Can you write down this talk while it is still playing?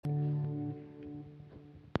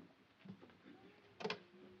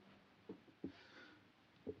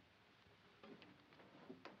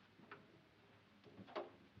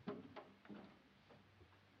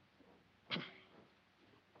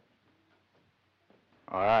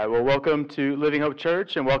All right, well, welcome to Living Hope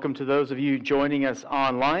Church, and welcome to those of you joining us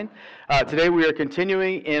online. Today we are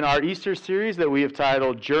continuing in our Easter series that we have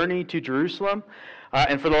titled Journey to Jerusalem.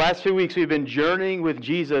 And for the last few weeks, we've been journeying with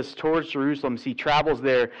Jesus towards Jerusalem as he travels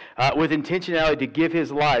there with intentionality to give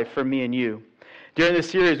his life for me and you. During this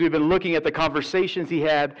series, we've been looking at the conversations he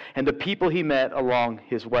had and the people he met along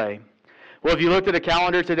his way. Well, if you looked at a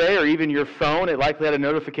calendar today or even your phone, it likely had a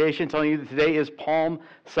notification telling you that today is Palm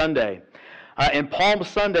Sunday. And Palm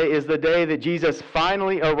Sunday is the day that Jesus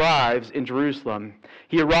finally arrives in Jerusalem.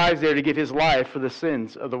 He arrives there to give his life for the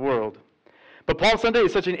sins of the world. But Palm Sunday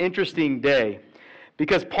is such an interesting day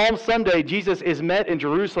because Palm Sunday, Jesus is met in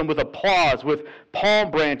Jerusalem with applause, with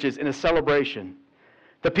palm branches in a celebration.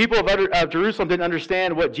 The people of Jerusalem didn't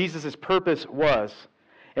understand what Jesus' purpose was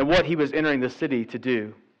and what he was entering the city to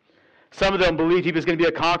do. Some of them believed he was going to be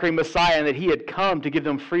a conquering Messiah and that he had come to give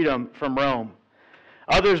them freedom from Rome.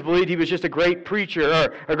 Others believed he was just a great preacher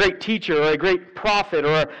or a great teacher or a great prophet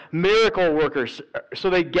or a miracle worker, so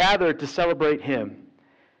they gathered to celebrate him.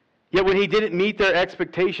 Yet when he didn't meet their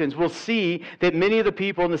expectations, we'll see that many of the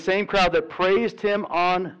people in the same crowd that praised him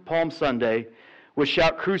on Palm Sunday would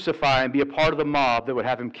shout crucify and be a part of the mob that would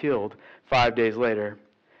have him killed 5 days later.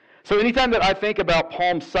 So anytime that I think about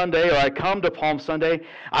Palm Sunday or I come to Palm Sunday,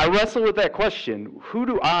 I wrestle with that question: who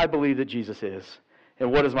do I believe that Jesus is?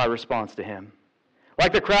 And what is my response to him?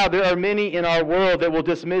 Like the crowd, there are many in our world that will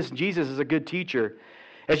dismiss Jesus as a good teacher,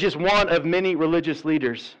 as just one of many religious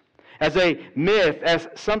leaders, as a myth, as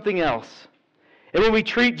something else. And when we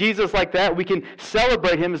treat Jesus like that, we can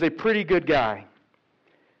celebrate him as a pretty good guy.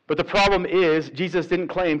 But the problem is, Jesus didn't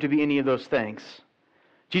claim to be any of those things.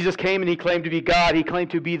 Jesus came and he claimed to be God. He claimed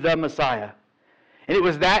to be the Messiah. And it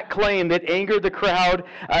was that claim that angered the crowd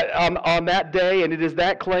on that day, and it is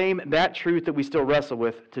that claim, that truth that we still wrestle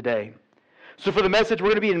with today. So for the message, we're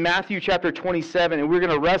going to be in Matthew chapter 27, and we're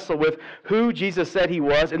going to wrestle with who Jesus said he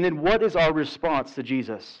was, and then what is our response to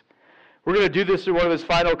Jesus. We're going to do this through one of his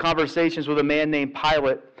final conversations with a man named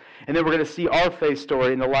Pilate, and then we're going to see our faith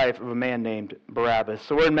story in the life of a man named Barabbas.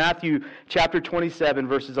 So we're in Matthew chapter 27,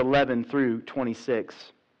 verses 11 through 26.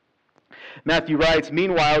 Matthew writes,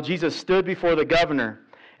 "Meanwhile, Jesus stood before the governor,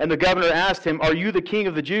 and the governor asked him, 'Are you the king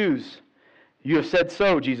of the Jews?' 'You have said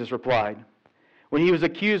so,' Jesus replied. When he was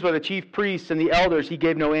accused by the chief priests and the elders, he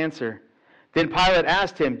gave no answer. Then Pilate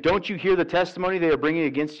asked him, 'Don't you hear the testimony they are bringing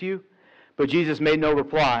against you?' But Jesus made no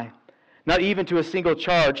reply, not even to a single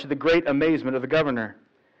charge, to the great amazement of the governor.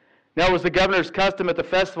 Now it was the governor's custom at the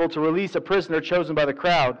festival to release a prisoner chosen by the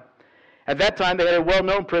crowd. At that time they had a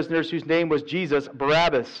well-known prisoner whose name was Jesus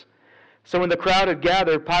Barabbas. So when the crowd had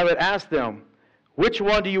gathered, Pilate asked them, 'Which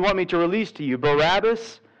one do you want me to release to you,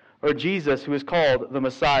 Barabbas or Jesus, who is called the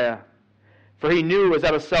Messiah?' For he knew it was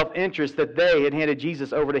out of self-interest that they had handed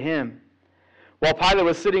Jesus over to him. While Pilate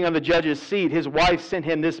was sitting on the judge's seat, his wife sent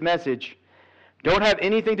him this message: 'Don't have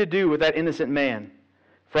anything to do with that innocent man,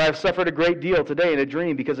 for I have suffered a great deal today in a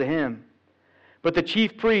dream because of him.' But the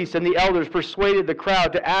chief priests and the elders persuaded the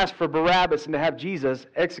crowd to ask for Barabbas and to have Jesus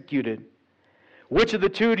executed. 'Which of the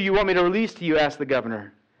two do you want me to release to you?' asked the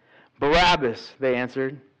governor. 'Barabbas,' they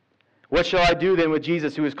answered. 'What shall I do then with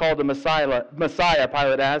Jesus, who is called the Messiah?'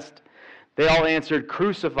 Pilate asked. They all answered,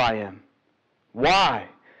 'Crucify him.' 'Why?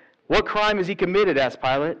 What crime has he committed?' asked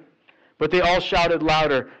Pilate. But they all shouted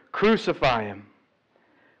louder, 'Crucify him.'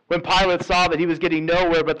 When Pilate saw that he was getting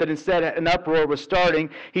nowhere, but that instead an uproar was starting,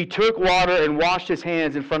 he took water and washed his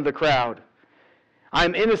hands in front of the crowd. 'I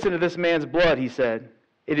am innocent of this man's blood,' he said.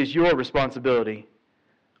 'It is your responsibility.'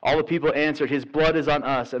 All the people answered, 'His blood is on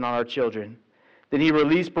us and on our children.' Then he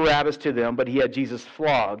released Barabbas to them, but he had Jesus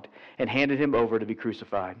flogged and handed him over to be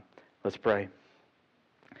crucified." Let's pray.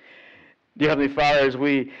 Dear Heavenly Father, as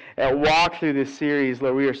we walk through this series,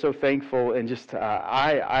 Lord, we are so thankful, and just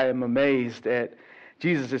I am amazed at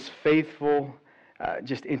Jesus' faithful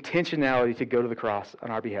just intentionality to go to the cross on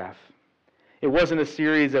our behalf. It wasn't a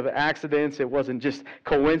series of accidents, it wasn't just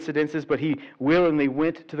coincidences, but he willingly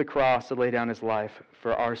went to the cross to lay down his life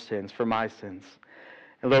for our sins, for my sins.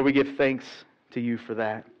 And Lord, we give thanks to you for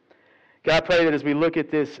that. God, I pray that as we look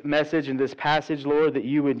at this message and this passage, Lord, that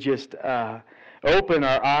you would just open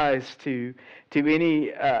our eyes to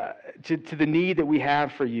the need that we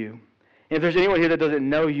have for you. And if there's anyone here that doesn't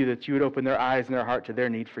know you, that you would open their eyes and their heart to their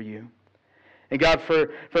need for you. And God,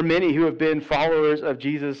 for many who have been followers of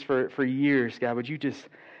Jesus for years, God, would you just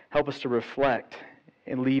help us to reflect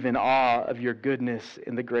and leave in awe of your goodness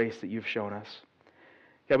and the grace that you've shown us.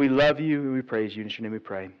 God, we love you and we praise you. In your name we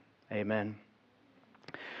pray. Amen.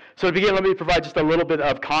 So to begin, let me provide just a little bit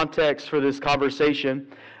of context for this conversation.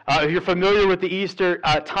 If you're familiar with the Easter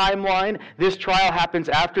timeline, this trial happens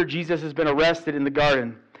after Jesus has been arrested in the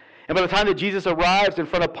garden. And by the time that Jesus arrives in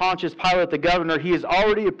front of Pontius Pilate, the governor, he has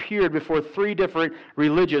already appeared before 3 different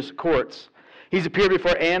religious courts. He's appeared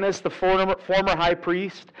before Annas, the former high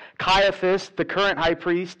priest, Caiaphas, the current high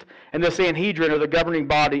priest, and the Sanhedrin, or the governing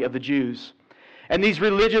body of the Jews. And these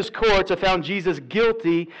religious courts have found Jesus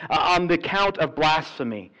guilty on the count of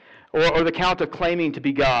blasphemy, or the count of claiming to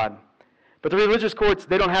be God. But the religious courts,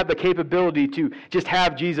 they don't have the capability to just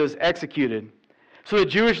have Jesus executed. So the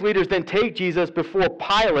Jewish leaders then take Jesus before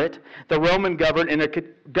Pilate, the Roman governor,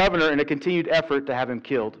 in a continued effort to have him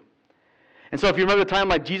killed. And so if you remember the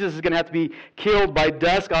timeline, Jesus is going to have to be killed by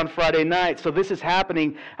dusk on Friday night. So this is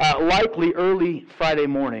happening likely early Friday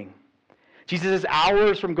morning. Jesus is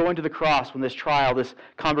hours from going to the cross when this trial, this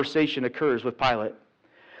conversation occurs with Pilate.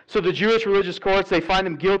 So the Jewish religious courts, they find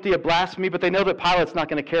him guilty of blasphemy, but they know that Pilate's not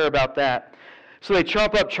going to care about that. So they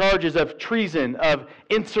trump up charges of treason, of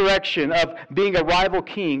insurrection, of being a rival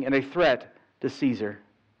king, and a threat to Caesar.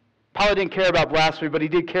 Pilate didn't care about blasphemy, but he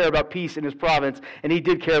did care about peace in his province, and he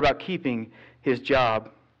did care about keeping his job.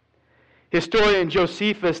 Historian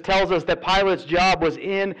Josephus tells us that Pilate's job was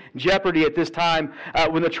in jeopardy at this time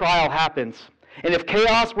when the trial happens. And if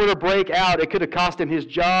chaos were to break out, it could have cost him his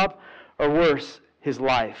job, or worse, his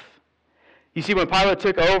life. You see, when Pilate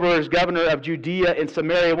took over as governor of Judea and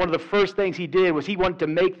Samaria, one of the first things he did was he wanted to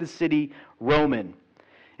make the city Roman.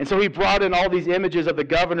 And so he brought in all these images of the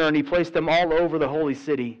governor and he placed them all over the holy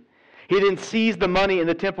city. He then seized the money in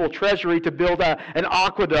the temple treasury to build an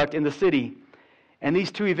aqueduct in the city. And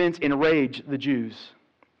these 2 events enraged the Jews.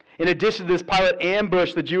 In addition to this, Pilate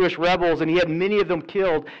ambushed the Jewish rebels, and he had many of them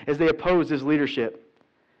killed as they opposed his leadership.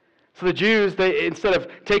 So the Jews, instead of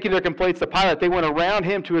taking their complaints to Pilate, they went around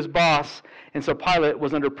him to his boss, and so Pilate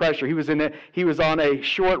was under pressure. He was on a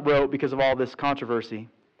short rope because of all this controversy.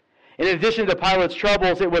 In addition to Pilate's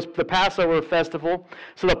troubles, it was the Passover festival,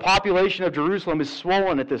 so the population of Jerusalem is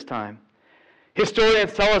swollen at this time.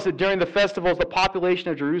 Historians tell us that during the festivals, the population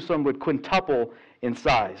of Jerusalem would quintuple in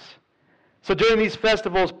size. So during these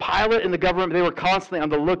festivals, Pilate and the government, they were constantly on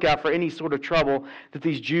the lookout for any sort of trouble that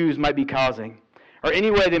these Jews might be causing, or any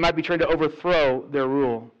way they might be trying to overthrow their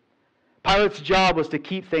rule. Pilate's job was to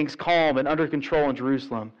keep things calm and under control in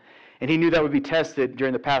Jerusalem, and he knew that would be tested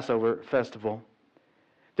during the Passover festival.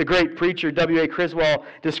 The great preacher W.A. Criswell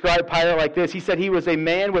described Pilate like this. He said he was a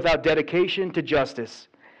man without dedication to justice.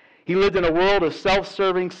 He lived in a world of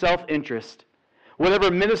self-serving self-interest. Whatever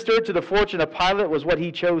ministered to the fortune of Pilate was what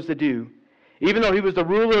he chose to do, even though he was the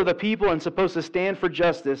ruler of the people and supposed to stand for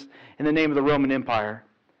justice in the name of the Roman Empire.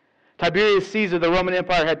 Tiberius Caesar, the Roman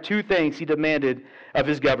Empire, had 2 things he demanded of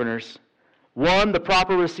his governors. 1, the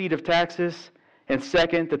proper receipt of taxes, and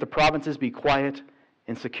 2, that the provinces be quiet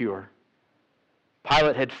and secure.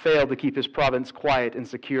 Pilate had failed to keep his province quiet and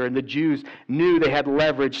secure, and the Jews knew they had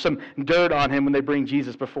leverage, some dirt on him when they bring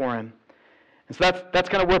Jesus before him. And so that's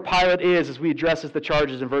kind of where Pilate is as we addresses the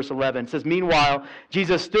charges in verse 11. It says, "Meanwhile,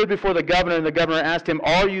 Jesus stood before the governor, and the governor asked him,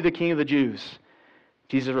 'Are you the king of the Jews?'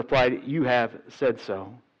 Jesus replied, 'You have said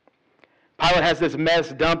so.'" Pilate has this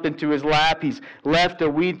mess dumped into his lap. He's left to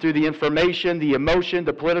weed through the information, the emotion,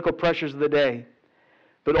 the political pressures of the day.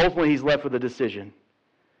 But ultimately, he's left with a decision.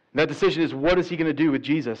 And that decision is, what is he going to do with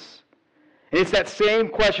Jesus? And it's that same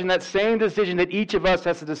question, that same decision that each of us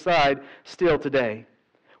has to decide still today.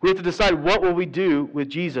 We have to decide, what will we do with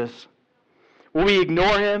Jesus? Will we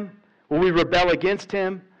ignore him? Will we rebel against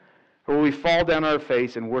him? Or will we fall down on our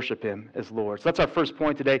face and worship him as Lord? So that's our first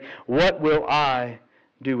point today. What will I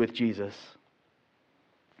do with Jesus?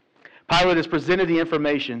 Pilate has presented the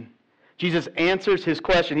information. Jesus answers his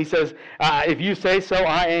question. He says, if you say so,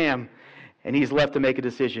 I am. And he's left to make a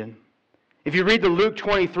decision. If you read the Luke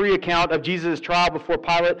 23 account of Jesus' trial before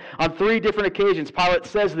Pilate, on 3 different occasions, Pilate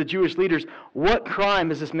says to the Jewish leaders, "What crime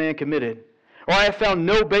has this man committed? Or I have found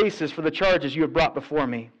no basis for the charges you have brought before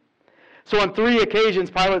me." So on 3 occasions,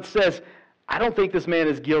 Pilate says, "I don't think this man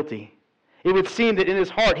is guilty." It would seem that in his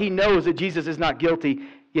heart, he knows that Jesus is not guilty,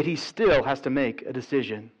 yet he still has to make a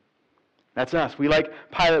decision. That's us. We, like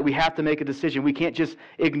Pilate, we have to make a decision. We can't just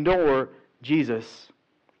ignore Jesus.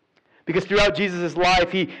 Because throughout Jesus'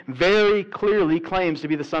 life, he very clearly claims to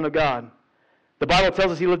be the Son of God. The Bible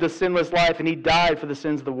tells us he lived a sinless life and he died for the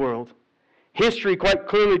sins of the world. History quite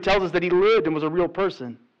clearly tells us that he lived and was a real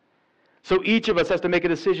person. So each of us has to make a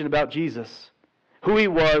decision about Jesus, who he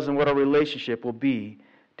was and what our relationship will be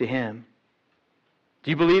to him. Do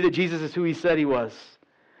you believe that Jesus is who he said he was?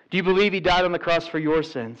 Do you believe he died on the cross for your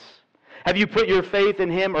sins? Have you put your faith in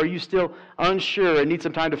him, or are you still unsure and need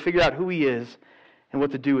some time to figure out who he is and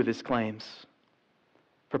what to do with his claims.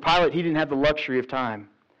 For Pilate, he didn't have the luxury of time.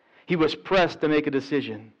 He was pressed to make a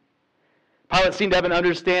decision. Pilate seemed to have an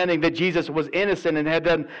understanding that Jesus was innocent and had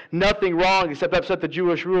done nothing wrong except upset the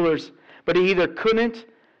Jewish rulers, but he either couldn't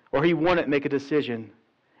or he wouldn't make a decision,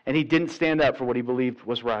 and he didn't stand up for what he believed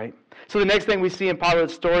was right. So the next thing we see in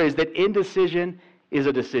Pilate's story is that indecision is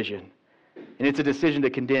a decision, and it's a decision to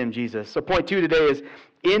condemn Jesus. So point 2 today is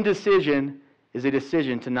indecision is a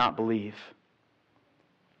decision to not believe.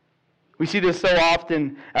 We see this so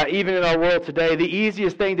often, even in our world today. The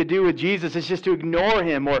easiest thing to do with Jesus is just to ignore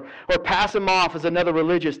him or pass him off as another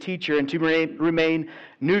religious teacher and to remain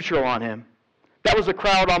neutral on him. That was the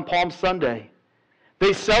crowd on Palm Sunday.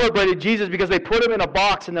 They celebrated Jesus because they put him in a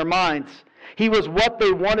box in their minds. He was what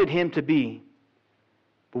they wanted him to be.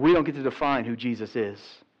 But we don't get to define who Jesus is.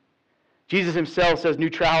 Jesus himself says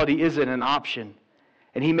neutrality isn't an option.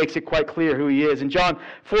 And he makes it quite clear who he is. In John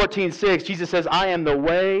 14:6, Jesus says, I am the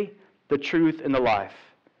way, the truth, and the life.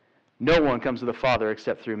 No one comes to the Father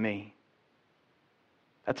except through me.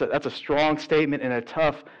 That's a strong statement and a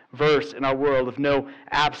tough verse in our world of no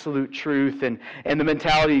absolute truth and the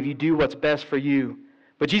mentality of you do what's best for you.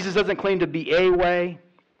 But Jesus doesn't claim to be a way.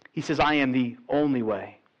 He says, I am the only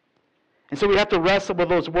way. And so we have to wrestle with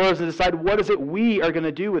those words and decide what is it we are going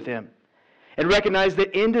to do with him. And recognize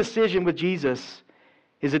that indecision with Jesus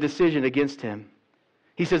is a decision against him.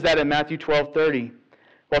 He says that in Matthew 12:30.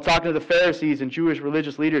 While talking to the Pharisees and Jewish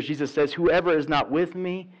religious leaders, Jesus says, whoever is not with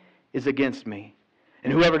me is against me,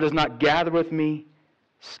 and whoever does not gather with me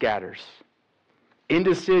scatters.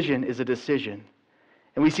 Indecision is a decision.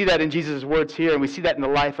 And we see that in Jesus' words here, and we see that in the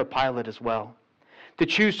life of Pilate as well. To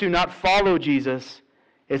choose to not follow Jesus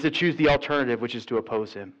is to choose the alternative, which is to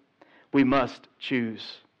oppose him. We must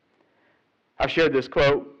choose. I've shared this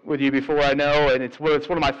quote with you before, I know, and it's one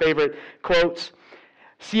of my favorite quotes.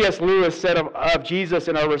 C.S. Lewis said of Jesus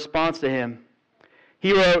in our response to him,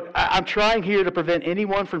 he wrote, I'm trying here to prevent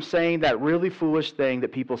anyone from saying that really foolish thing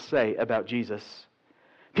that people say about Jesus.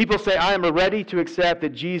 People say, I am ready to accept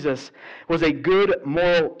that Jesus was a good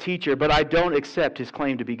moral teacher, but I don't accept his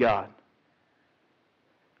claim to be God.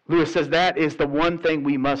 Lewis says that is the one thing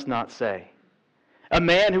we must not say. A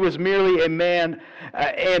man who was merely a man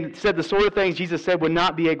and said the sort of things Jesus said would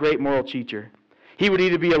not be a great moral teacher. He would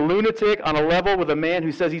either be a lunatic on a level with a man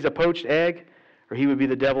who says he's a poached egg, or he would be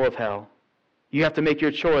the devil of hell. You have to make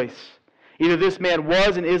your choice. Either this man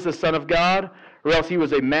was and is the Son of God, or else he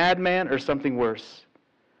was a madman or something worse.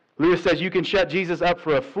 Lewis says you can shut Jesus up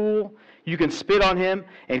for a fool, you can spit on him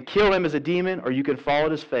and kill him as a demon, or you can fall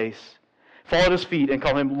at his feet and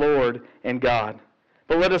call him Lord and God.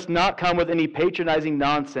 But let us not come with any patronizing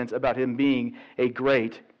nonsense about him being a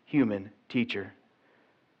great human teacher.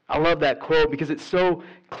 I love that quote because it so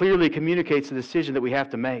clearly communicates the decision that we have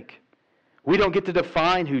to make. We don't get to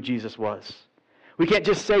define who Jesus was. We can't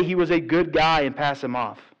just say he was a good guy and pass him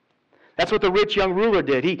off. That's what the rich young ruler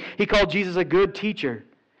did. He called Jesus a good teacher.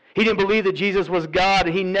 He didn't believe that Jesus was God,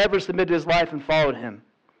 and he never submitted his life and followed him.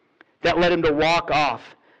 That led him to walk off,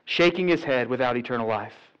 shaking his head without eternal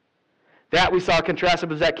life. That we saw contrasted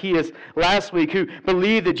with Zacchaeus last week, who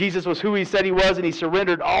believed that Jesus was who he said he was, and he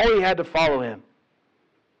surrendered all he had to follow him.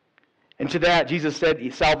 And to that, Jesus said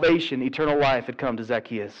salvation, eternal life had come to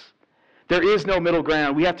Zacchaeus. There is no middle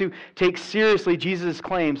ground. We have to take seriously Jesus'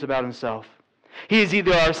 claims about himself. He is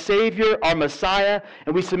either our Savior, our Messiah,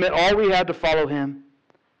 and we submit all we have to follow him,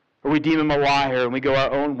 or we deem him a liar and we go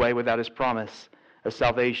our own way without his promise of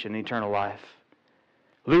salvation and eternal life.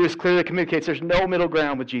 Lewis clearly communicates there's no middle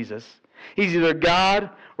ground with Jesus. He's either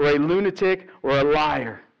God or a lunatic or a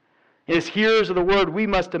liar. And as hearers of the word, we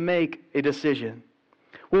must make a decision.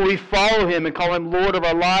 Will we follow him and call him Lord of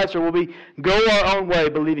our lives, or will we go our own way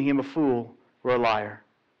believing him a fool or a liar?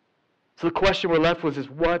 So the question we're left with is,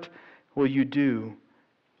 what will you do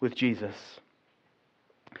with Jesus?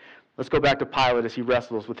 Let's go back to Pilate as he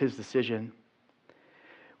wrestles with his decision.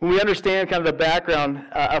 When we understand kind of the background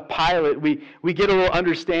of Pilate, we get a little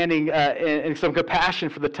understanding and some compassion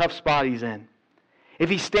for the tough spot he's in. If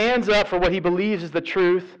he stands up for what he believes is the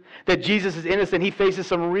truth, that Jesus is innocent, he faces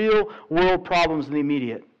some real world problems in the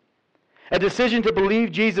immediate. A decision to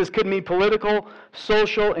believe Jesus could mean political,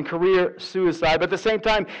 social, and career suicide. But at the same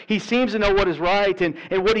time, he seems to know what is right and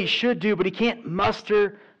what he should do, but he can't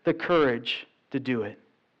muster the courage to do it.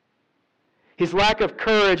 His lack of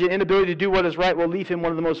courage and inability to do what is right will leave him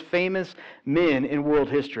one of the most famous men in world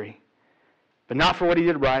history. But not for what he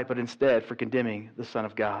did right, but instead for condemning the Son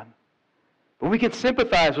of God. But we can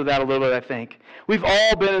sympathize with that a little bit, I think. We've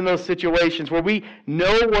all been in those situations where we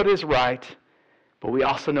know what is right, But we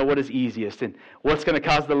also know what is easiest and what's going to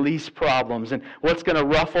cause the least problems and what's going to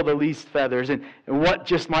ruffle the least feathers and what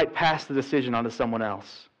just might pass the decision onto someone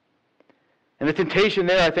else. And the temptation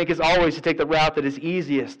there, I think, is always to take the route that is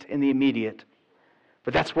easiest in the immediate.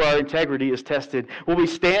 But that's where our integrity is tested. Will we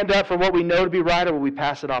stand up for what we know to be right, or will we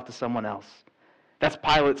pass it off to someone else? That's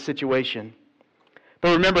Pilate's situation.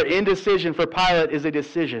 But remember, indecision for Pilate is a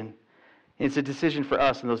decision. It's a decision for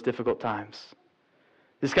us in those difficult times.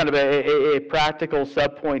 This is kind of a practical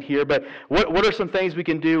sub-point here, but what are some things we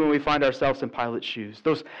can do when we find ourselves in Pilate's shoes?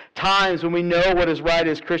 Those times when we know what is right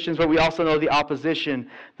as Christians, but we also know the opposition,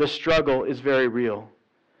 the struggle is very real.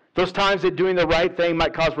 Those times that doing the right thing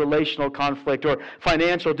might cause relational conflict or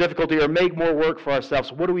financial difficulty or make more work for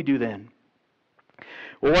ourselves. What do we do then?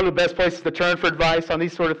 Well, one of the best places to turn for advice on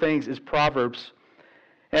these sort of things is Proverbs.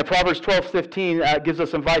 And Proverbs 12:15 gives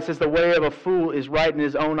us advice. It says, the way of a fool is right in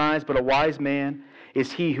his own eyes, but a wise man is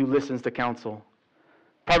he who listens to counsel.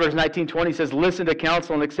 Proverbs 19:20 says, listen to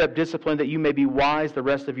counsel and accept discipline that you may be wise the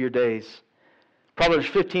rest of your days. Proverbs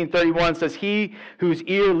 15:31 says, he whose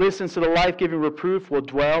ear listens to the life-giving reproof will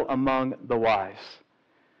dwell among the wise.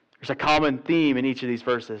 There's a common theme in each of these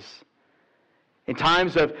verses. In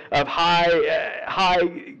times of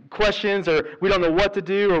high questions, or we don't know what to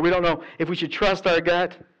do, or we don't know if we should trust our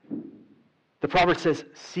gut, the proverb says,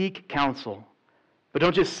 seek counsel. But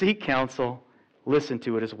don't just seek counsel, listen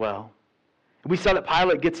to it as well. We saw that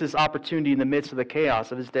Pilate gets this opportunity in the midst of the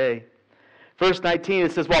chaos of his day. Verse 19,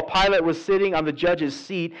 it says, while Pilate was sitting on the judge's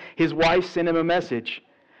seat, his wife sent him a message.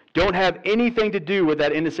 Don't have anything to do with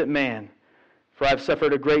that innocent man, for I've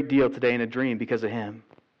suffered a great deal today in a dream because of him.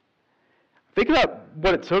 Think about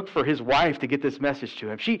what it took for his wife to get this message to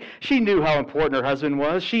him. She knew how important her husband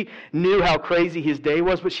was. She knew how crazy his day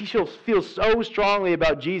was, but she feels so strongly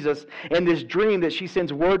about Jesus and this dream that she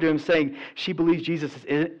sends word to him saying she believes Jesus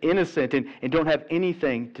is innocent and don't have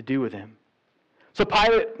anything to do with him. So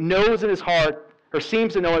Pilate knows in his heart, or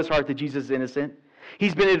seems to know in his heart, that Jesus is innocent.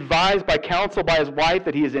 He's been advised by counsel by his wife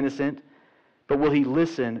that he is innocent, but will he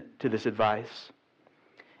listen to this advice?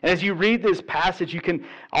 And as you read this passage, you can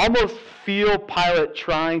almost feel Pilate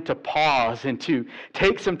trying to pause and to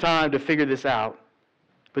take some time to figure this out.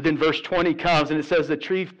 But then verse 20 comes and it says the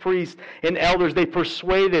chief priests and elders, they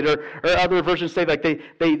persuaded, or other versions say like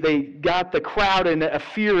they got the crowd in a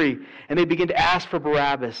fury and they begin to ask for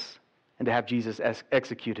Barabbas and to have Jesus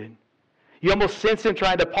executed. You almost sense him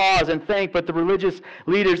trying to pause and think, but the religious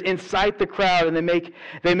leaders incite the crowd and they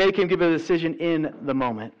make him give a decision in the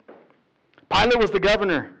moment. Pilate was the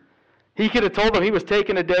governor. He could have told them he was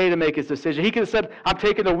taking a day to make his decision. He could have said, I'm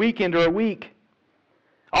taking a weekend or a week.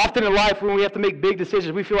 Often in life, when we have to make big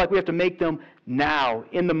decisions, we feel like we have to make them now,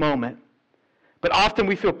 in the moment. But often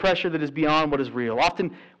we feel pressure that is beyond what is real.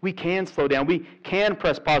 Often we can slow down. We can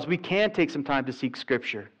press pause. We can take some time to seek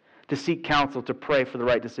Scripture, to seek counsel, to pray for the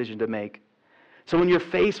right decision to make. So when you're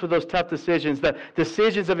faced with those tough decisions, the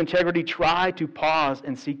decisions of integrity, try to pause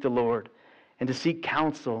and seek the Lord, and to seek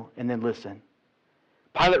counsel and then listen.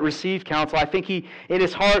 Pilate received counsel. I think he, in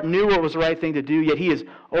his heart, knew what was the right thing to do, yet he is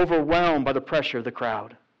overwhelmed by the pressure of the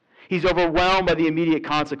crowd. He's overwhelmed by the immediate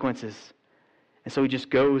consequences. And so he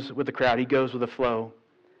just goes with the crowd. He goes with the flow.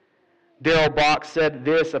 Darrell Bock said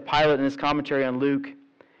this of Pilate in his commentary on Luke.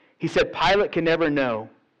 He said, Pilate can never know,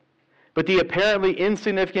 but the apparently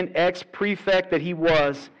insignificant ex-prefect that he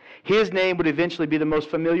was, his name would eventually be the most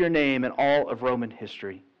familiar name in all of Roman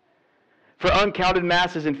history. For uncounted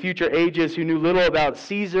masses in future ages who knew little about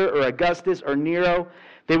Caesar or Augustus or Nero,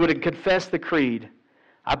 they would have confessed the creed,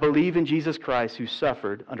 I believe in Jesus Christ who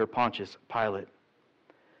suffered under Pontius Pilate.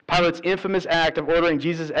 Pilate's infamous act of ordering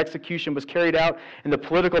Jesus' execution was carried out in the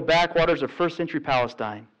political backwaters of first century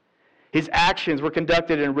Palestine. His actions were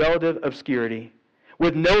conducted in relative obscurity,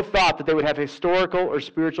 with no thought that they would have historical or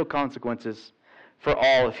spiritual consequences for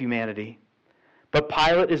all of humanity. But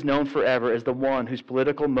Pilate is known forever as the one whose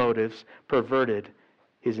political motives perverted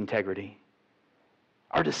his integrity.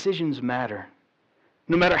 Our decisions matter,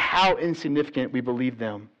 no matter how insignificant we believe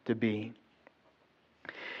them to be.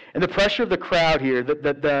 And the pressure of the crowd here,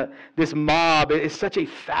 this mob, is such a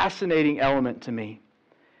fascinating element to me.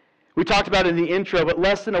 We talked about it in the intro, but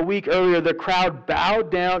less than a week earlier, the crowd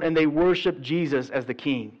bowed down and they worshiped Jesus as the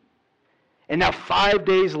king. And now 5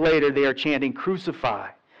 days later, they are chanting, crucify,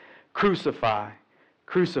 crucify,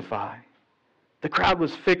 crucify. The crowd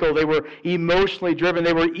was fickle. They were emotionally driven.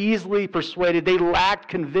 They were easily persuaded. They lacked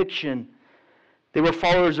conviction. They were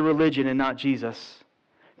followers of religion and not Jesus.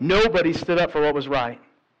 Nobody stood up for what was right.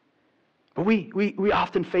 But we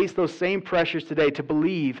often face those same pressures today to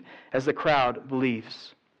believe as the crowd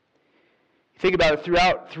believes. Think about it,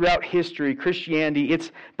 throughout history, Christianity,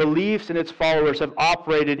 its beliefs and its followers have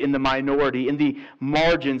operated in the minority, in the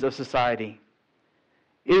margins of society.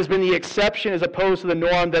 It has been the exception as opposed to the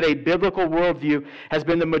norm that a biblical worldview has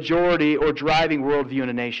been the majority or driving worldview in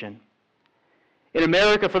a nation. In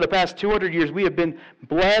America, for the past 200 years, we have been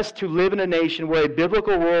blessed to live in a nation where a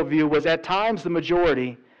biblical worldview was at times the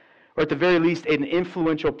majority, or at the very least an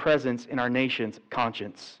influential presence in our nation's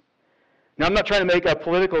conscience. Now, I'm not trying to make a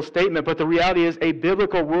political statement, but the reality is a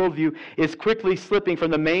biblical worldview is quickly slipping from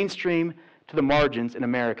the mainstream to the margins in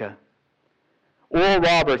America. Oral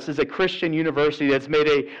Roberts is a Christian university that's made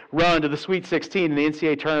a run to the Sweet 16 in the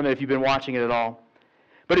NCAA tournament if you've been watching it at all.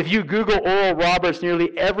 But if you Google Oral Roberts,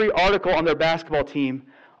 nearly every article on their basketball team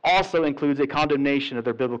also includes a condemnation of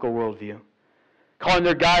their biblical worldview, calling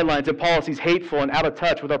their guidelines and policies hateful and out of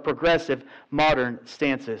touch with our progressive, modern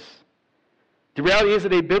stances. The reality is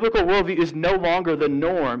that a biblical worldview is no longer the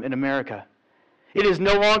norm in America. It is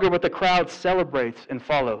no longer what the crowd celebrates and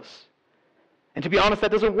follows. And to be honest,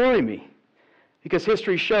 that doesn't worry me, because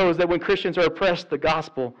history shows that when Christians are oppressed, the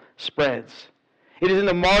gospel spreads. It is in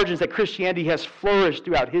the margins that Christianity has flourished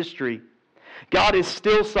throughout history. God is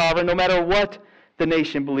still sovereign no matter what the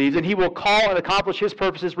nation believes, and he will call and accomplish his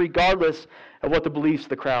purposes regardless of what the beliefs of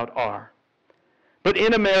the crowd are. But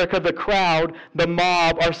in America, the crowd, the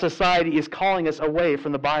mob, our society is calling us away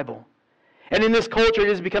from the Bible. And in this culture, it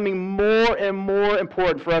is becoming more and more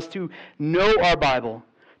important for us to know our Bible,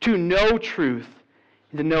 to know truth,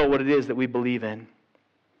 and to know what it is that we believe in.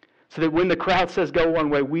 So that when the crowd says go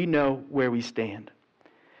one way, we know where we stand.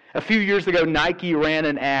 A few years ago, Nike ran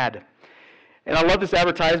an ad. And I love this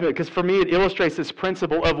advertisement because for me it illustrates this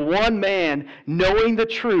principle of one man knowing the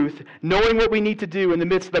truth, knowing what we need to do in the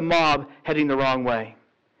midst of the mob heading the wrong way.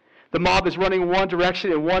 The mob is running one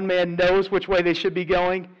direction and one man knows which way they should be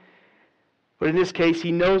going. But in this case,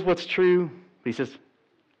 he knows what's true, but he says,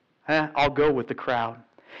 I'll go with the crowd.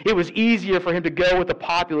 It was easier for him to go with the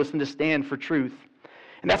populace than to stand for truth.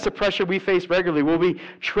 And that's the pressure we face regularly. Will we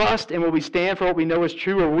trust and will we stand for what we know is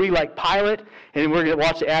true? Or will we, like Pilate, and we're going to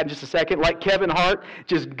watch the ad in just a second, like Kevin Hart,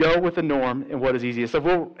 just go with the norm and what is easiest?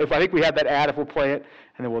 So if I think we have that ad, if we'll play it,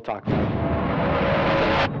 and then we'll talk about it.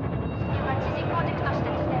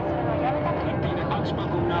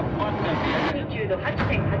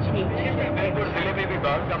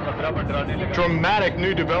 Dramatic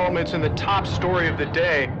new developments in the top story of the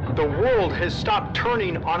day. The world has stopped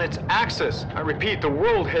turning on its axis. I repeat, the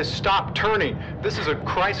world has stopped turning. This is a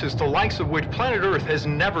crisis the likes of which planet Earth has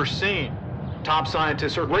never seen. Top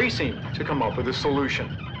scientists are racing to come up with a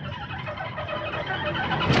solution.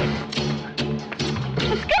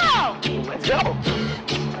 Let's go! Let's go!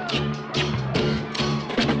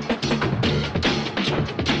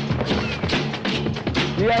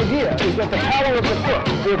 The idea is that the power of the foot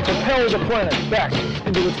will propel the planet back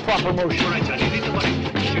into its proper motion. In a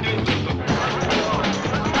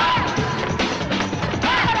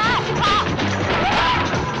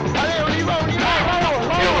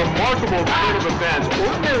remarkable turn of events,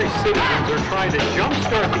 ordinary citizens are trying to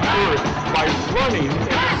jumpstart the Earth by running in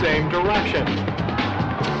the same direction.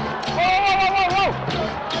 Whoa!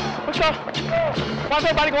 What's up? Why is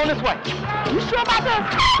everybody going this way? You sure about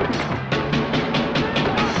this?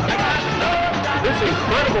 This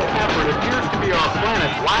incredible effort appears to be our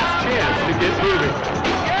planet's last chance to get moving.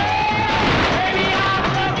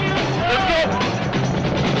 Let's go!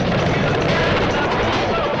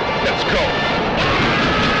 Let's go!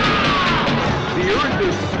 The Earth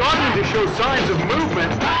is starting to show signs of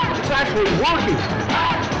movement. It's actually working.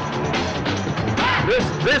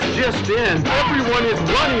 This just in. Everyone is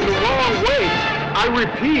running the wrong way. I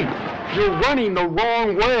repeat, you're running the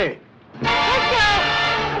wrong way. Let's go!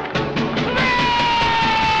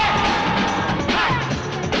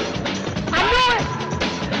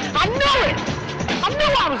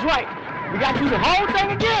 I was right. We got to do the whole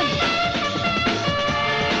thing again.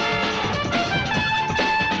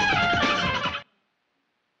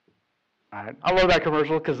 All right. I love that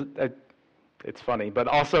commercial because it's funny, but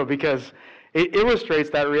also because it illustrates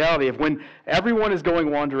that reality of when everyone is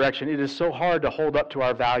going one direction, it is so hard to hold up to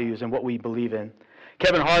our values and what we believe in.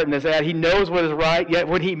 Kevin Hart in this ad, he knows what is right, yet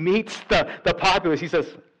when he meets the populace, he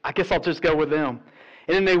says, I guess I'll just go with them.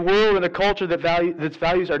 And in a world and a culture that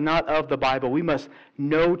values are not of the Bible, we must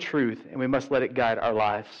know truth and we must let it guide our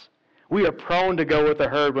lives. We are prone to go with the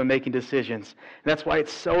herd when making decisions. And that's why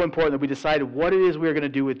it's so important that we decide what it is we're going to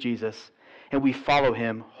do with Jesus and we follow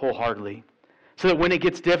him wholeheartedly. So that when it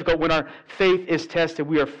gets difficult, when our faith is tested,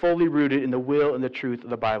 we are fully rooted in the will and the truth of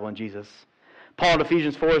the Bible and Jesus. Paul in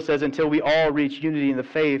Ephesians 4 says, until we all reach unity in the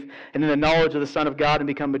faith and in the knowledge of the Son of God and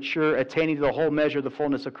become mature, attaining to the whole measure of the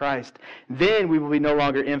fullness of Christ. Then we will be no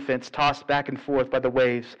longer infants, tossed back and forth by the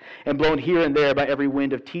waves and blown here and there by every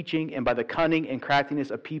wind of teaching and by the cunning and craftiness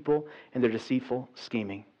of people and their deceitful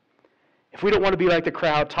scheming. If we don't want to be like the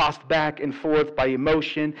crowd, tossed back and forth by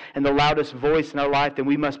emotion and the loudest voice in our life, then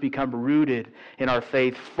we must become rooted in our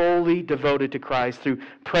faith, fully devoted to Christ through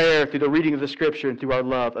prayer, through the reading of the Scripture, and through our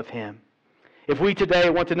love of Him. If we today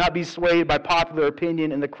want to not be swayed by popular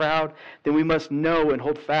opinion in the crowd, then we must know and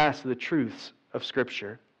hold fast to the truths of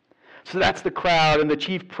Scripture. So that's the crowd, and the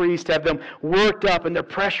chief priests have them worked up, and they're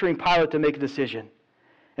pressuring Pilate to make a decision.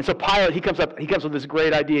 And so Pilate, he comes with this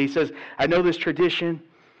great idea. He says, I know this tradition.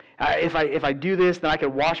 If I do this, then I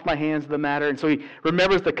can wash my hands of the matter. And so he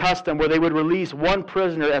remembers the custom where they would release one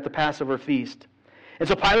prisoner at the Passover feast. And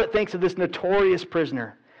so Pilate thinks of this notorious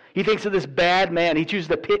prisoner. He thinks of this bad man. He chooses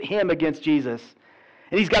to pit him against Jesus.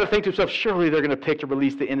 And he's got to think to himself, surely they're going to pick to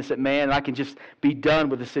release the innocent man, and I can just be done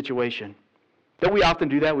with the situation. Don't we often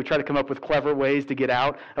do that? We try to come up with clever ways to get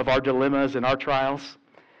out of our dilemmas and our trials.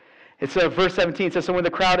 It's verse 17 says, so when the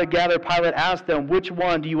crowd had gathered, Pilate asked them, which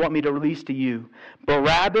one do you want me to release to you,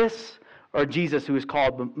 Barabbas or Jesus, who is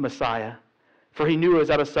called the Messiah? For he knew it was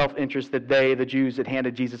out of self-interest that they, the Jews, had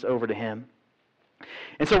handed Jesus over to him.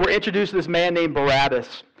 And so we're introduced to this man named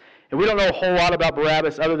Barabbas. And we don't know a whole lot about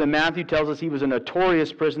Barabbas other than Matthew tells us he was a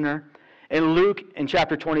notorious prisoner. And Luke, in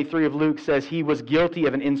chapter 23 of Luke, says he was guilty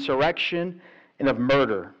of an insurrection and of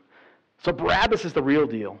murder. So Barabbas is the real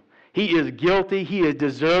deal. He is guilty, he is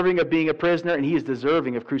deserving of being a prisoner, and he is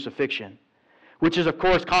deserving of crucifixion. Which is, of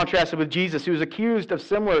course, contrasted with Jesus, who is accused of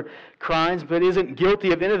similar crimes, but isn't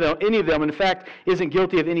guilty of any of them. In fact, isn't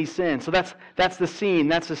guilty of any sin. So that's the scene,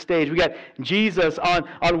 that's the stage. We got Jesus on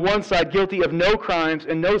one side, guilty of no crimes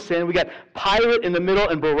and no sin. We got Pilate in the middle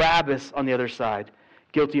and Barabbas on the other side,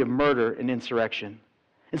 guilty of murder and insurrection.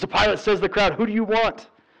 And so Pilate says to the crowd, who do you want?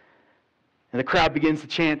 And the crowd begins to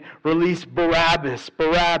chant, release Barabbas,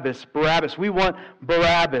 Barabbas, Barabbas. We want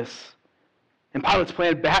Barabbas. And Pilate's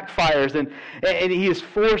plan backfires, and he is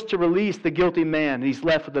forced to release the guilty man, and he's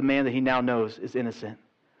left with the man that he now knows is innocent.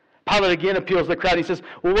 Pilate again appeals to the crowd. He says,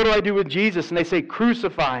 well, what do I do with Jesus? And they say,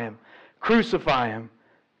 crucify him, crucify him,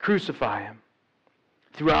 crucify him.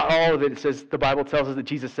 Throughout all of it, it says, the Bible tells us that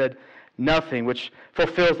Jesus said nothing, which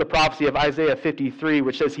fulfills the prophecy of Isaiah 53,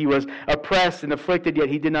 which says he was oppressed and afflicted, yet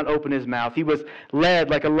he did not open his mouth. He was led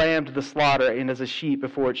like a lamb to the slaughter, and as a sheep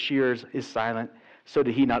before its shears is silent, so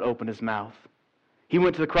did he not open his mouth. He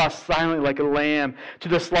went to the cross silently like a lamb to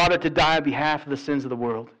the slaughter to die on behalf of the sins of the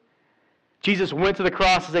world. Jesus went to the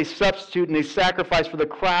cross as a substitute and a sacrifice for the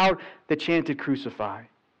crowd that chanted crucify.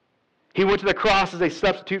 He went to the cross as a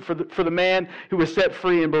substitute for the man who was set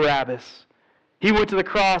free in Barabbas. He went to the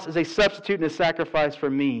cross as a substitute and a sacrifice for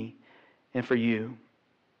me and for you.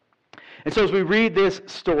 And so as we read this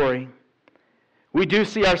story, we do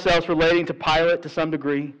see ourselves relating to Pilate to some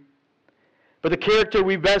degree. But the character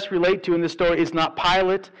we best relate to in this story is not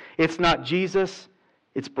Pilate, it's not Jesus,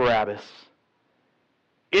 it's Barabbas.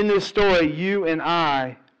 In this story, you and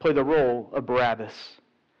I play the role of Barabbas.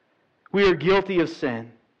 We are guilty of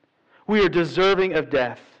sin. We are deserving of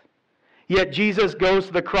death. Yet Jesus goes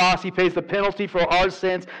to the cross. He pays the penalty for our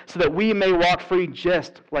sins so that we may walk free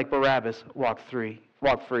just like Barabbas walked free.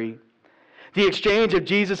 The exchange of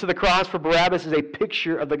Jesus to the cross for Barabbas is a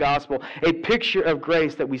picture of the gospel, a picture of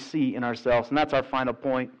grace that we see in ourselves. And that's our final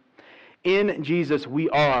point. In Jesus, we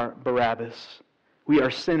are Barabbas. We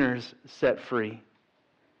are sinners set free.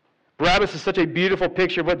 Barabbas is such a beautiful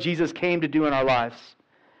picture of what Jesus came to do in our lives.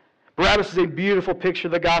 Barabbas is a beautiful picture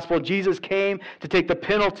of the gospel. Jesus came to take the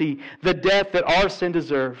penalty, the death that our sin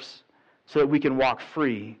deserves, so that we can walk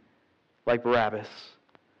free like Barabbas.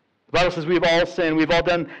 The Bible says we've all sinned. We've all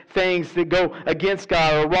done things that go against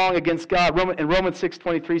God or wrong against God. And Romans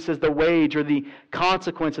 6:23 says the wage or the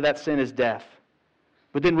consequence of that sin is death.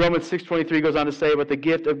 But then Romans 6:23 goes on to say, but the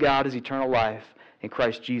gift of God is eternal life in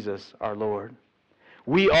Christ Jesus our Lord.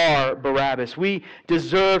 We are Barabbas. We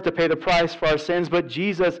deserve to pay the price for our sins, but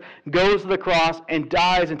Jesus goes to the cross and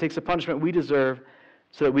dies and takes the punishment we deserve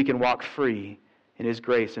so that we can walk free in His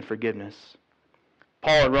grace and forgiveness.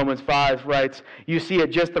 Paul in Romans 5 writes, you see, at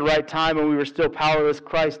just the right time when we were still powerless,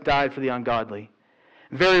 Christ died for the ungodly.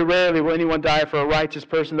 Very rarely will anyone die for a righteous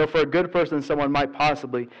person, though for a good person someone might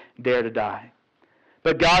possibly dare to die.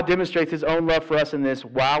 But God demonstrates His own love for us in this: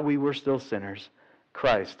 while we were still sinners,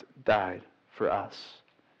 Christ died for us.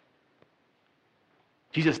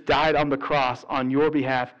 Jesus died on the cross on your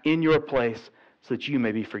behalf, in your place, so that you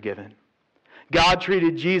may be forgiven. God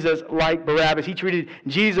treated Jesus like Barabbas. He treated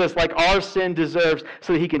Jesus like our sin deserves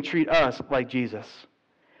so that he can treat us like Jesus.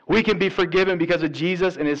 We can be forgiven because of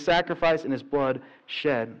Jesus and his sacrifice and his blood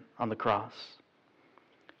shed on the cross.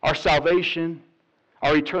 Our salvation,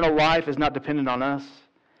 our eternal life is not dependent on us.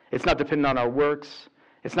 It's not dependent on our works.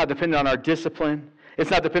 It's not dependent on our discipline. It's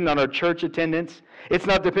not dependent on our church attendance. It's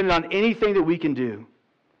not dependent on anything that we can do.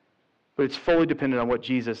 But it's fully dependent on what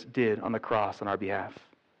Jesus did on the cross on our behalf.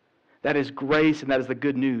 That is grace, and that is the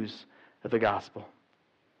good news of the gospel.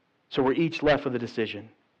 So we're each left with a decision.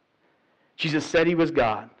 Jesus said he was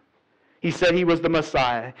God. He said he was the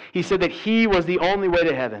Messiah. He said that he was the only way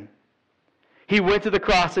to heaven. He went to the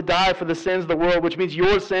cross to die for the sins of the world, which means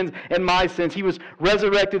your sins and my sins. He was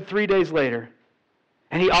resurrected 3 days later.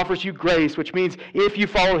 And he offers you grace, which means if you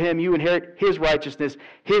follow him, you inherit his righteousness,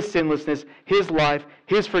 his sinlessness, his life,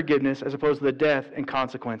 his forgiveness, as opposed to the death and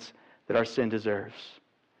consequence that our sin deserves.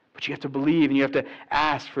 But you have to believe and you have to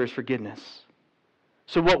ask for his forgiveness.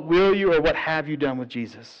 So what will you or what have you done with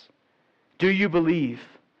Jesus? Do you believe?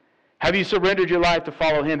 Have you surrendered your life to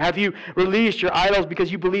follow him? Have you released your idols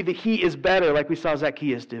because you believe that he is better, like we saw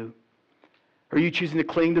Zacchaeus do? Or are you choosing to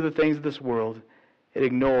cling to the things of this world and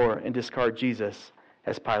ignore and discard Jesus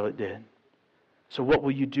as Pilate did? So what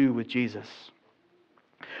will you do with Jesus?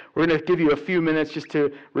 We're going to give you a few minutes just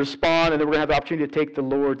to respond, and then we're going to have the opportunity to take the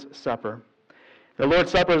Lord's Supper. The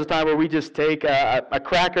Lord's Supper is a time where we just take a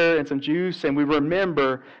cracker and some juice, and we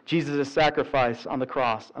remember Jesus' sacrifice on the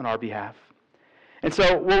cross on our behalf. And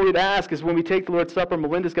so what we'd ask is when we take the Lord's Supper,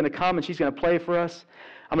 Melinda's going to come and she's going to play for us.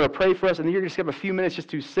 I'm going to pray for us, and then you're just going to have a few minutes just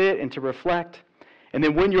to sit and to reflect. And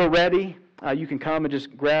then when you're ready, you can come and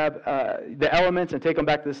just grab the elements and take them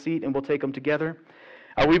back to the seat, and we'll take them together.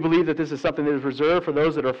 We believe that this is something that is reserved for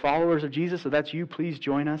those that are followers of Jesus, so that's you. Please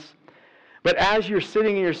join us. But as you're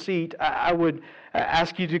sitting in your seat, I would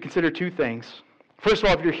ask you to consider two things. First of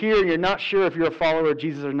all, if you're here and you're not sure if you're a follower of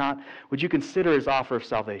Jesus or not, would you consider his offer of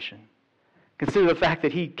salvation? Consider the fact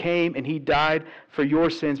that he came and he died for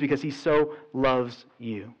your sins because he so loves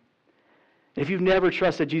you. If you've never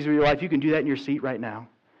trusted Jesus in your life, you can do that in your seat right now.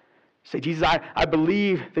 Say, Jesus, I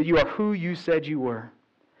believe that you are who you said you were.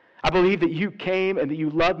 I believe that you came and that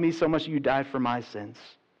you loved me so much that you died for my sins.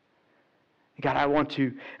 God, I want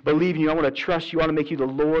to believe in you. I want to trust you. I want to make you the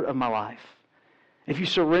Lord of my life. If you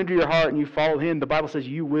surrender your heart and you follow him, the Bible says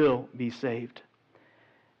you will be saved.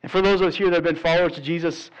 And for those of us here that have been followers of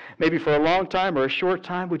Jesus, maybe for a long time or a short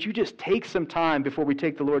time, would you just take some time before we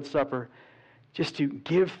take the Lord's Supper just to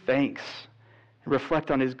give thanks and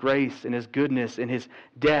reflect on his grace and his goodness and his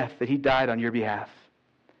death that he died on your behalf?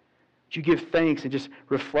 Would you give thanks and just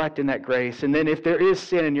reflect in that grace? And then if there is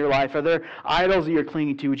sin in your life, are there idols that you're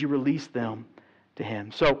clinging to, would you release them to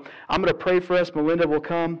him? So I'm going to pray for us. Melinda will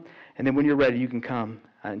come, and then when you're ready, you can come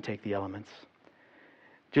and take the elements.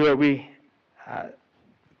 Dear Lord, we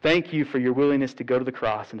thank you for your willingness to go to the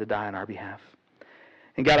cross and to die on our behalf.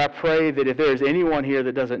 And God, I pray that if there is anyone here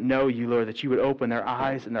that doesn't know you, Lord, that you would open their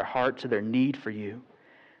eyes and their heart to their need for you.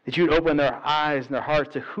 That you would open their eyes and their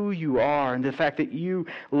hearts to who you are and the fact that you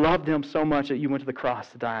loved them so much that you went to the cross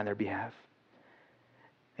to die on their behalf.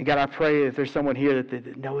 And God, I pray if there's someone here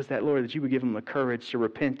that knows that, Lord, that you would give them the courage to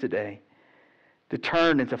repent today, to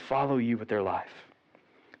turn and to follow you with their life,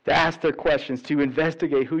 to ask their questions, to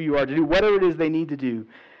investigate who you are, to do whatever it is they need to do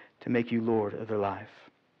to make you Lord of their life.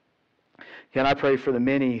 God, I pray for the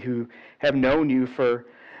many who have known you for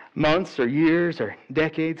months or years or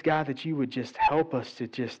decades, God, that you would just help us to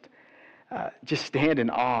just stand in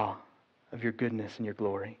awe of your goodness and your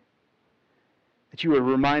glory. That you would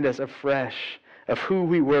remind us afresh of who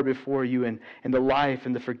we were before you and the life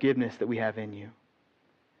and the forgiveness that we have in you.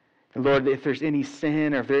 And Lord, if there's any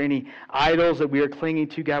sin or if there are any idols that we are clinging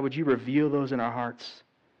to, God, would you reveal those in our hearts?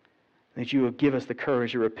 That you will give us the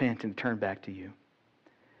courage to repent and turn back to you.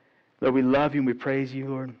 Lord, we love you and we praise you,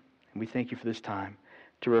 Lord, and we thank you for this time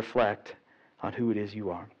to reflect on who it is you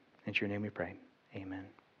are. In your name we pray. Amen.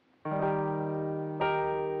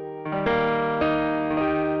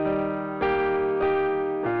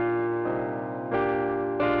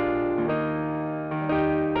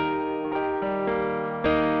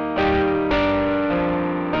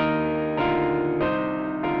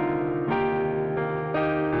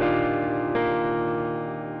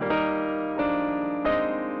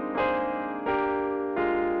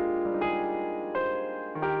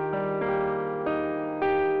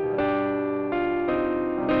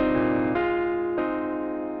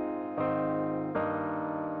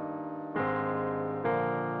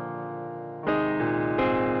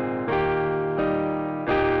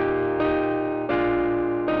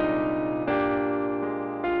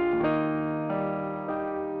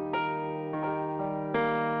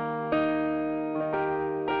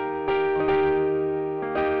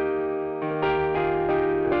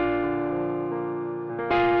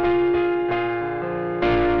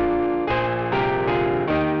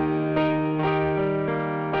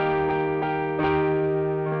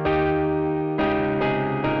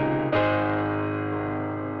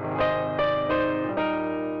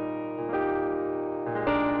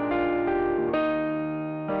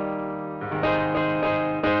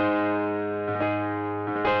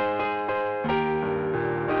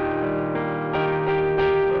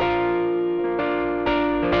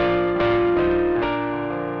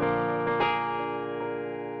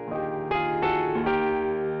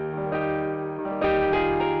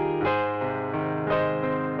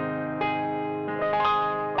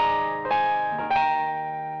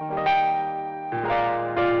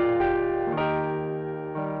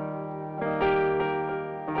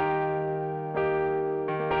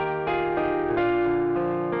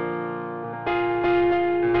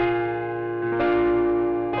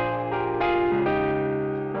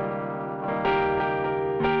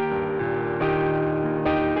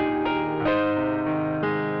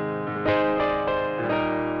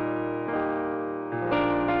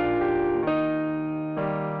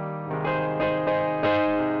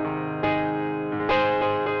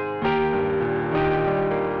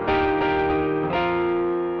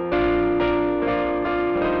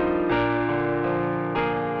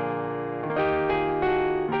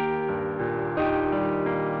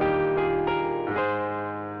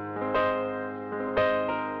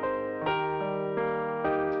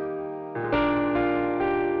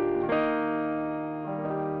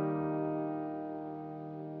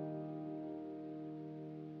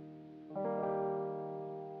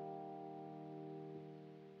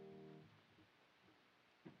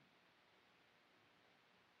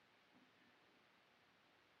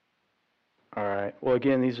 All right. Well,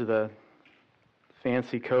 again, these are the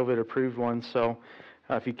fancy COVID-approved ones, so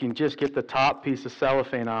if you can just get the top piece of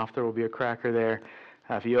cellophane off, there will be a cracker there.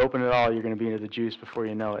 If you open it all, you're going to be into the juice before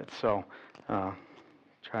you know it, so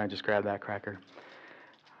try and just grab that cracker.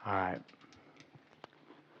 All right.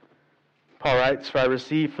 Paul writes, "For I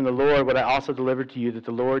received from the Lord what I also delivered to you, that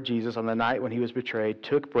the Lord Jesus, on the night when he was betrayed,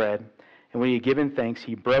 took bread, and when he had given thanks,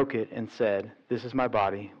 he broke it and said, 'This is my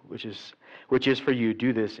body, which is for you.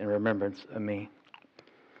 Do this in remembrance of me.'"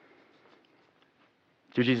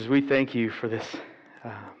 Dear Jesus, we thank you for this,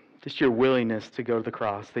 just your willingness to go to the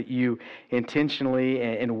cross, that you intentionally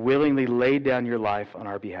and willingly laid down your life on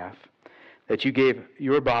our behalf, that you gave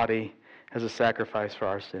your body as a sacrifice for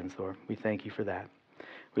our sins, Lord. We thank you for that.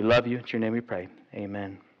 We love you. In your name we pray.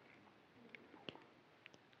 Amen.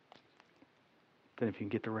 Then if you can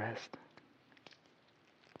get the rest.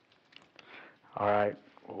 All right.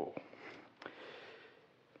 Oh.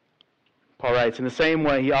 Paul writes, "In the same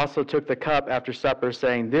way, he also took the cup after supper,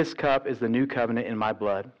 saying, 'This cup is the new covenant in my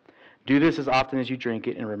blood. Do this as often as you drink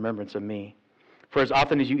it in remembrance of me. For as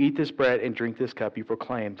often as you eat this bread and drink this cup, you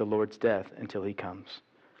proclaim the Lord's death until he comes.'"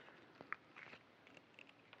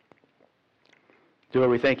 Lord,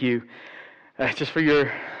 we thank you just for your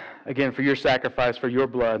sacrifice, for your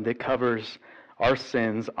blood that covers our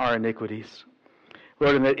sins, our iniquities.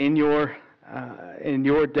 Lord, and that in your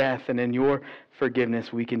death and in your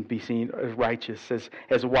forgiveness, we can be seen as righteous,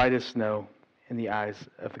 as white as snow in the eyes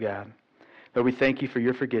of God. Lord, we thank you for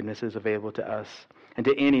your forgiveness is available to us and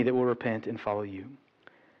to any that will repent and follow you.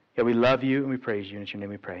 Yeah, we love you and we praise you, and in your name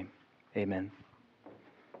we pray. Amen.